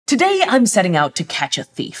Today I'm setting out to catch a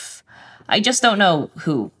thief. I just don't know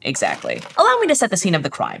who exactly. Allow me to set the scene of the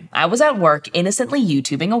crime. I was at work innocently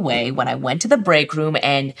YouTubing away when I went to the break room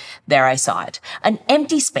and there I saw it. An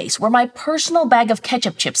empty space where my personal bag of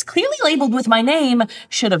ketchup chips, clearly labeled with my name,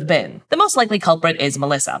 should have been. The most likely culprit is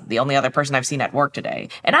Melissa, the only other person I've seen at work today,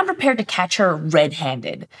 and I'm prepared to catch her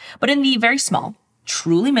red-handed. But in the very small,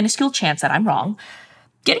 truly minuscule chance that I'm wrong,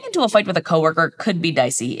 getting into a fight with a coworker could be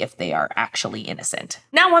dicey if they are actually innocent.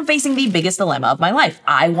 Now I'm facing the biggest dilemma of my life.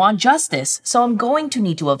 I want justice, so I'm going to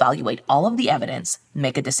need to evaluate all of the evidence,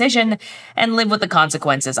 make a decision, and live with the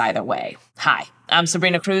consequences either way. Hi, I'm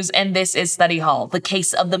Sabrina Cruz, and this is Study Hall, the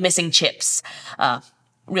case of the missing chips.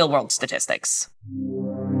 Real-world statistics.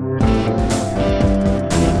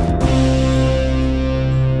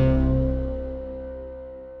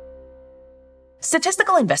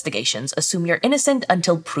 Statistical investigations assume you're innocent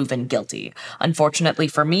until proven guilty. Unfortunately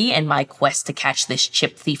for me and my quest to catch this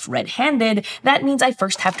chip thief red-handed, that means I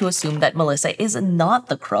first have to assume that Melissa is not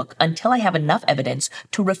the crook until I have enough evidence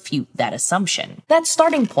to refute that assumption. That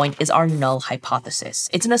starting point is our null hypothesis.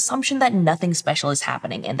 It's an assumption that nothing special is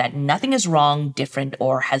happening and that nothing is wrong, different,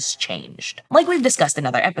 or has changed. Like we've discussed in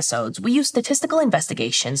other episodes, we use statistical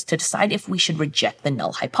investigations to decide if we should reject the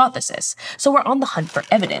null hypothesis. So we're on the hunt for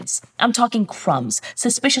evidence. I'm talking crumbs,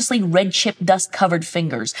 suspiciously red chip dust-covered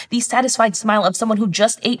fingers, the satisfied smile of someone who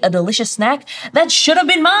just ate a delicious snack that should have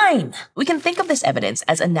been mine. We can think of this evidence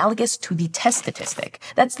as analogous to the test statistic.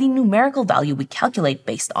 That's the numerical value we calculate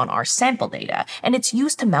based on our sample data, and it's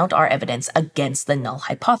used to mount our evidence against the null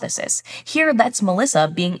hypothesis. Here, that's Melissa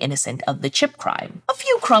being innocent of the chip crime. A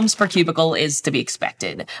few crumbs per cubicle is to be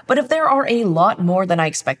expected, but if there are a lot more than I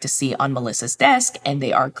expect to see on Melissa's desk, and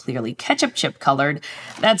they are clearly ketchup chip colored,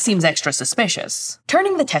 that seems extra suspicious.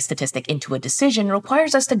 Turning the test statistic into a decision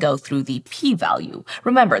requires us to go through the p-value.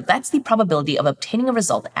 Remember, that's the probability of obtaining a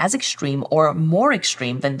result as extreme or more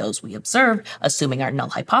extreme than those we observed, assuming our null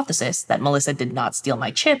hypothesis that Melissa did not steal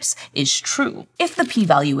my chips is true. If the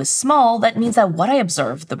p-value is small, that means that what I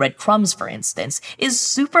observed, the red crumbs for instance, is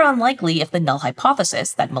super unlikely if the null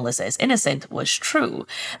hypothesis that Melissa is innocent was true.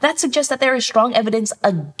 That suggests that there is strong evidence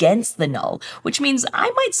against the null, which means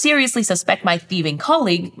I might seriously suspect my thieving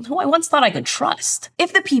colleague, who I once thought I could trust.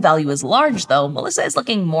 If the p-value is large, though, Melissa is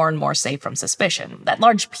looking more and more safe from suspicion. That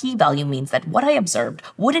large p-value means that what I observed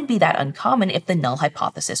wouldn't be that uncommon if the null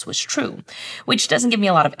hypothesis was true, which doesn't give me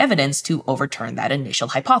a lot of evidence to overturn that initial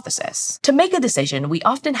hypothesis. To make a decision, we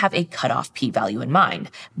often have a cutoff p-value in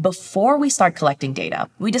mind. Before we start collecting data,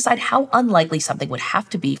 we decide how unlikely something would have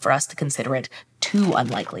to be for us to consider it too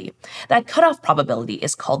unlikely. That cutoff probability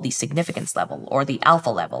is called the significance level, or the alpha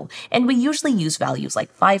level, and we usually use values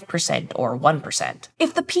like 5% or 1%.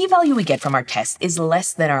 If the p-value we get from our test is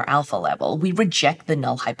less than our alpha level, we reject the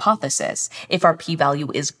null hypothesis. If our p-value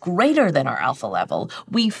is greater than our alpha level,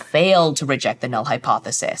 we fail to reject the null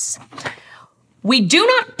hypothesis. We do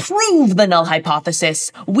not prove the null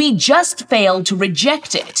hypothesis, we just fail to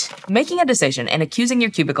reject it. Making a decision and accusing your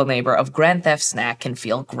cubicle neighbor of grand theft snack can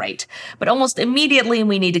feel great, but almost immediately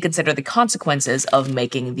we need to consider the consequences of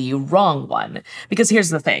making the wrong one. Because here's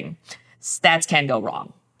the thing, stats can go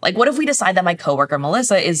wrong. Like, what if we decide that my coworker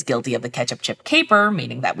Melissa is guilty of the ketchup chip caper,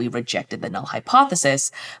 meaning that we rejected the null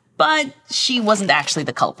hypothesis, but she wasn't actually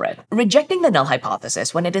the culprit. Rejecting the null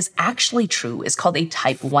hypothesis when it is actually true is called a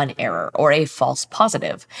type 1 error, or a false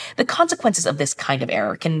positive. The consequences of this kind of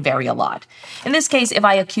error can vary a lot. In this case, if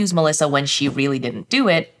I accuse Melissa when she really didn't do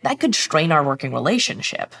it, that could strain our working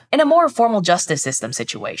relationship. In a more formal justice system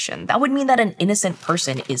situation, that would mean that an innocent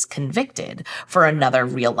person is convicted. For another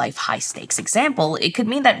real-life high-stakes example, it could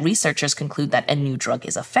mean that researchers conclude that a new drug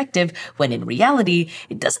is effective, when in reality,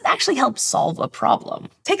 it doesn't actually help solve a problem.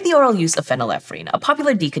 Take the oral use of phenylephrine, a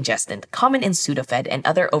popular decongestant common in Sudafed and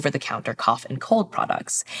other over-the-counter cough and cold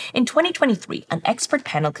products. In 2023, an expert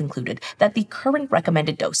panel concluded that the current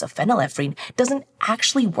recommended dose of phenylephrine doesn't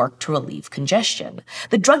actually work to relieve congestion.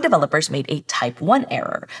 The drug developers made a type 1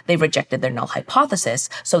 error. They rejected their null hypothesis,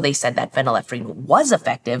 so they said that phenylephrine was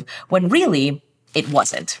effective, when really, it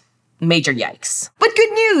wasn't. Major yikes. But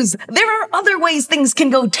good news! There are other ways things can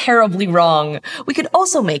go terribly wrong. We could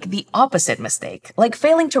also make the opposite mistake, like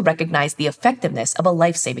failing to recognize the effectiveness of a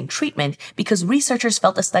life-saving treatment because researchers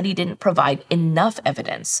felt a study didn't provide enough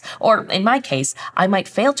evidence. Or, in my case, I might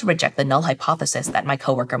fail to reject the null hypothesis that my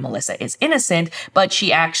coworker Melissa is innocent, but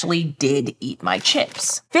she actually did eat my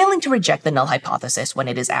chips. Failing to reject the null hypothesis when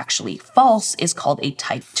it is actually false is called a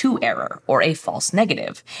type 2 error, or a false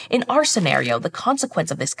negative. In our scenario, the consequence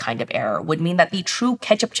of this kind of error would mean that the true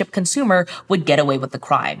ketchup chip consumer would get away with the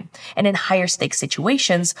crime. And in higher stakes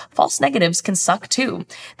situations, false negatives can suck too.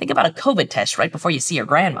 Think about a COVID test right before you see your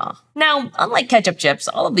grandma. Now, unlike ketchup chips,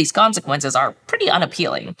 all of these consequences are pretty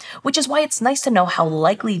unappealing, which is why it's nice to know how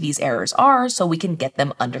likely these errors are so we can get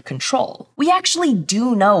them under control. We actually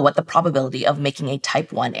do know what the probability of making a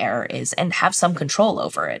type 1 error is and have some control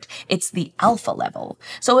over it. It's the alpha level.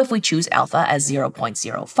 So if we choose alpha as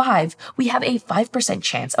 0.05, we have a 5%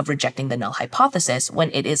 chance of rejecting the null hypothesis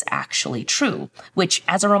when it is actually true, which,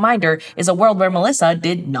 as a reminder, is a world where Melissa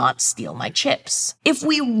did not steal my chips. If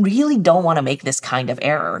we really don't want to make this kind of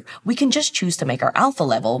error, we can just choose to make our alpha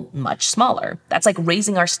level much smaller. That's like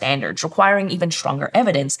raising our standards, requiring even stronger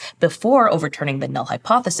evidence before overturning the null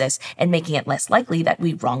hypothesis and making it less likely that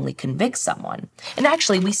we wrongly convict someone. And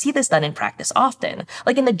actually, we see this done in practice often.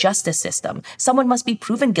 Like in the justice system, someone must be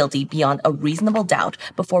proven guilty beyond a reasonable doubt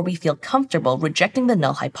before we feel comfortable rejecting the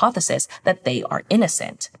null hypothesis that they are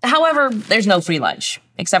innocent. However, there's no free lunch,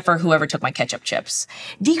 except for whoever took my ketchup chips.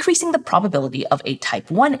 Decreasing the probability of a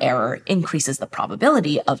type 1 error increases the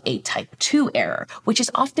probability of a type 2 error, which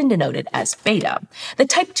is often denoted as beta. The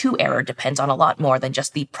type 2 error depends on a lot more than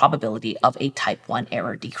just the probability of a type 1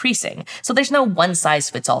 error decreasing, so there's no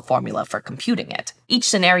one-size-fits-all formula for computing it. Each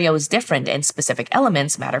scenario is different and specific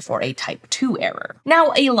elements matter for a type 2 error.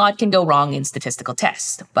 Now, a lot can go wrong in statistical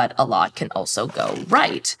tests, but a lot can also go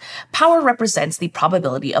right. Power represents the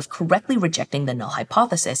probability of correctly rejecting the null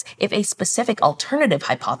hypothesis if a specific alternative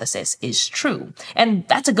hypothesis is true. And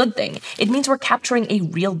that's a good thing. It means we're capturing a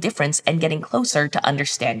real difference and getting closer to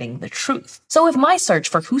understanding the truth. So if my search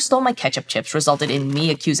for who stole my ketchup chips resulted in me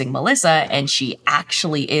accusing Melissa and she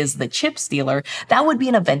actually is the chip stealer, that would be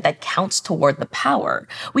an event that counts toward the power.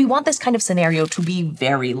 We want this kind of scenario to be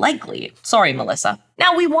very likely. Sorry, Melissa.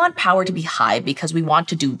 Now, we want power to be high because we want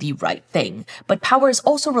to do the right thing, but power is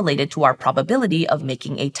also related to our probability of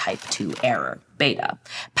making a type 2 error, beta.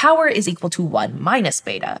 Power is equal to 1 minus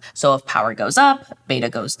beta, so if power goes up, beta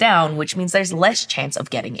goes down, which means there's less chance of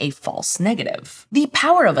getting a false negative. The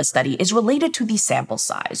power of a study is related to the sample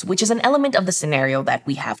size, which is an element of the scenario that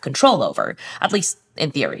we have control over, at least in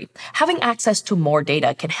theory. Having access to more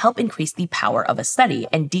data can help increase the power of a study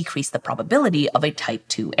and decrease the probability of a type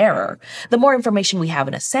 2 error. The more information we have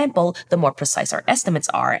in a sample, the more precise our estimates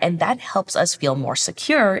are, and that helps us feel more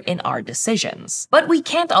secure in our decisions. But we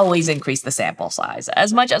can't always increase the sample size.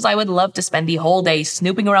 As much as I would love to spend the whole day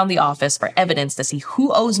snooping around the office for evidence to see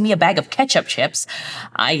who owes me a bag of ketchup chips,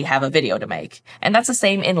 I have a video to make. And that's the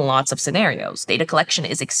same in lots of scenarios. Data collection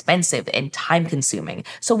is expensive and time-consuming,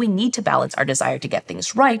 so we need to balance our desire to get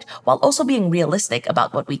things right while also being realistic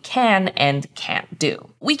about what we can and can't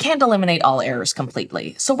do. We can't eliminate all errors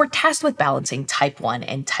completely, so we're tasked with balancing type 1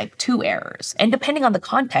 and type 2 errors, and depending on the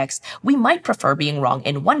context, we might prefer being wrong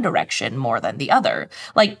in one direction more than the other.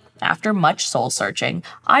 Like, after much soul-searching,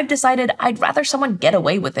 I've decided I'd rather someone get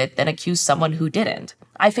away with it than accuse someone who didn't.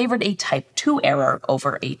 I favored a type 2 error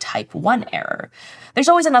over a type 1 error. There's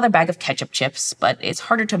always another bag of ketchup chips, but it's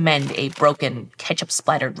harder to mend a broken,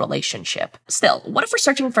 ketchup-splattered relationship. Still, what if we're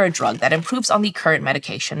searching for a drug that improves on the current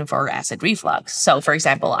medication for acid reflux? So, for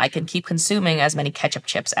example, I can keep consuming as many ketchup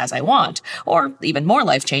chips as I want, or, even more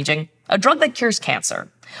life-changing, a drug that cures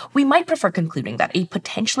cancer. We might prefer concluding that a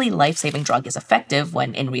potentially life-saving drug is effective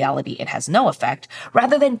when in reality it has no effect,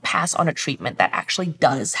 rather than pass on a treatment that actually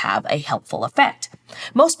does have a helpful effect.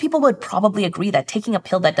 Most people would probably agree that taking a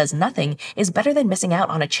pill that does nothing is better than missing out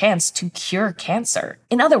on a chance to cure cancer.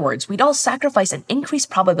 In other words, we'd all sacrifice an increased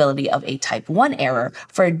probability of a type 1 error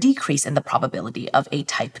for a decrease in the probability of a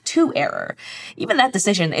type 2 error. Even that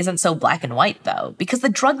decision isn't so black and white, though, because the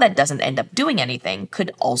drug that doesn't end up doing anything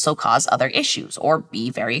could also cause other issues, or be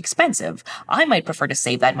very expensive. I might prefer to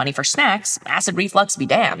save that money for snacks. Acid reflux be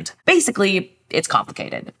damned. Basically, it's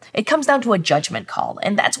complicated. It comes down to a judgment call,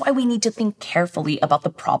 and that's why we need to think carefully about the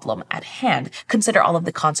problem at hand, consider all of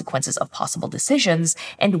the consequences of possible decisions,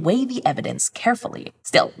 and weigh the evidence carefully.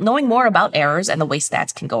 Still, knowing more about errors and the way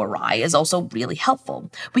stats can go awry is also really helpful.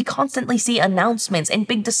 We constantly see announcements and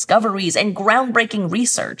big discoveries and groundbreaking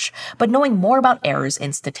research, but knowing more about errors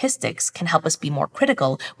in statistics can help us be more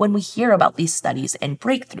critical when we hear about these studies and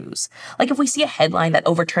breakthroughs. Like if we see a headline that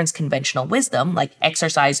overturns conventional wisdom, like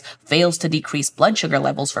exercise fails to decrease increase blood sugar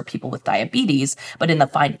levels for people with diabetes, but in the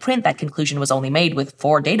fine print that conclusion was only made with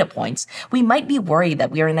 4 data points, we might be worried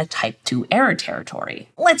that we are in a type 2 error territory.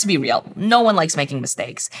 Let's be real, no one likes making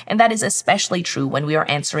mistakes, and that is especially true when we are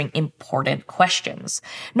answering important questions.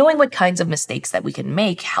 Knowing what kinds of mistakes that we can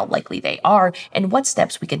make, how likely they are, and what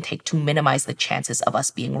steps we can take to minimize the chances of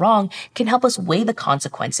us being wrong can help us weigh the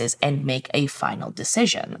consequences and make a final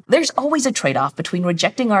decision. There's always a trade-off between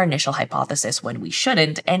rejecting our initial hypothesis when we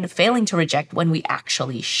shouldn't and failing to reject when we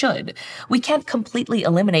actually should. We can't completely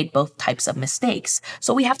eliminate both types of mistakes,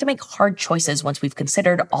 so we have to make hard choices once we've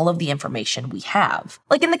considered all of the information we have.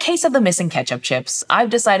 Like in the case of the missing ketchup chips, I've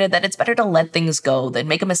decided that it's better to let things go than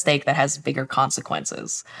make a mistake that has bigger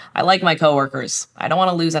consequences. I like my coworkers. I don't want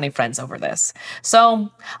to lose any friends over this.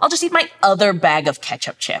 So I'll just eat my other bag of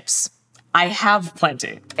ketchup chips. I have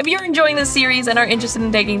plenty. If you're enjoying this series and are interested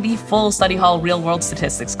in taking the full Study Hall Real-World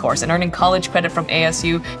Statistics course and earning college credit from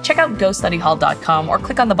ASU, check out gostudyhall.com or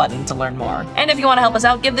click on the button to learn more. And if you want to help us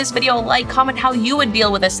out, give this video a like, comment how you would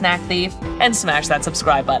deal with a snack thief, and smash that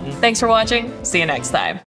subscribe button. Thanks for watching. See you next time.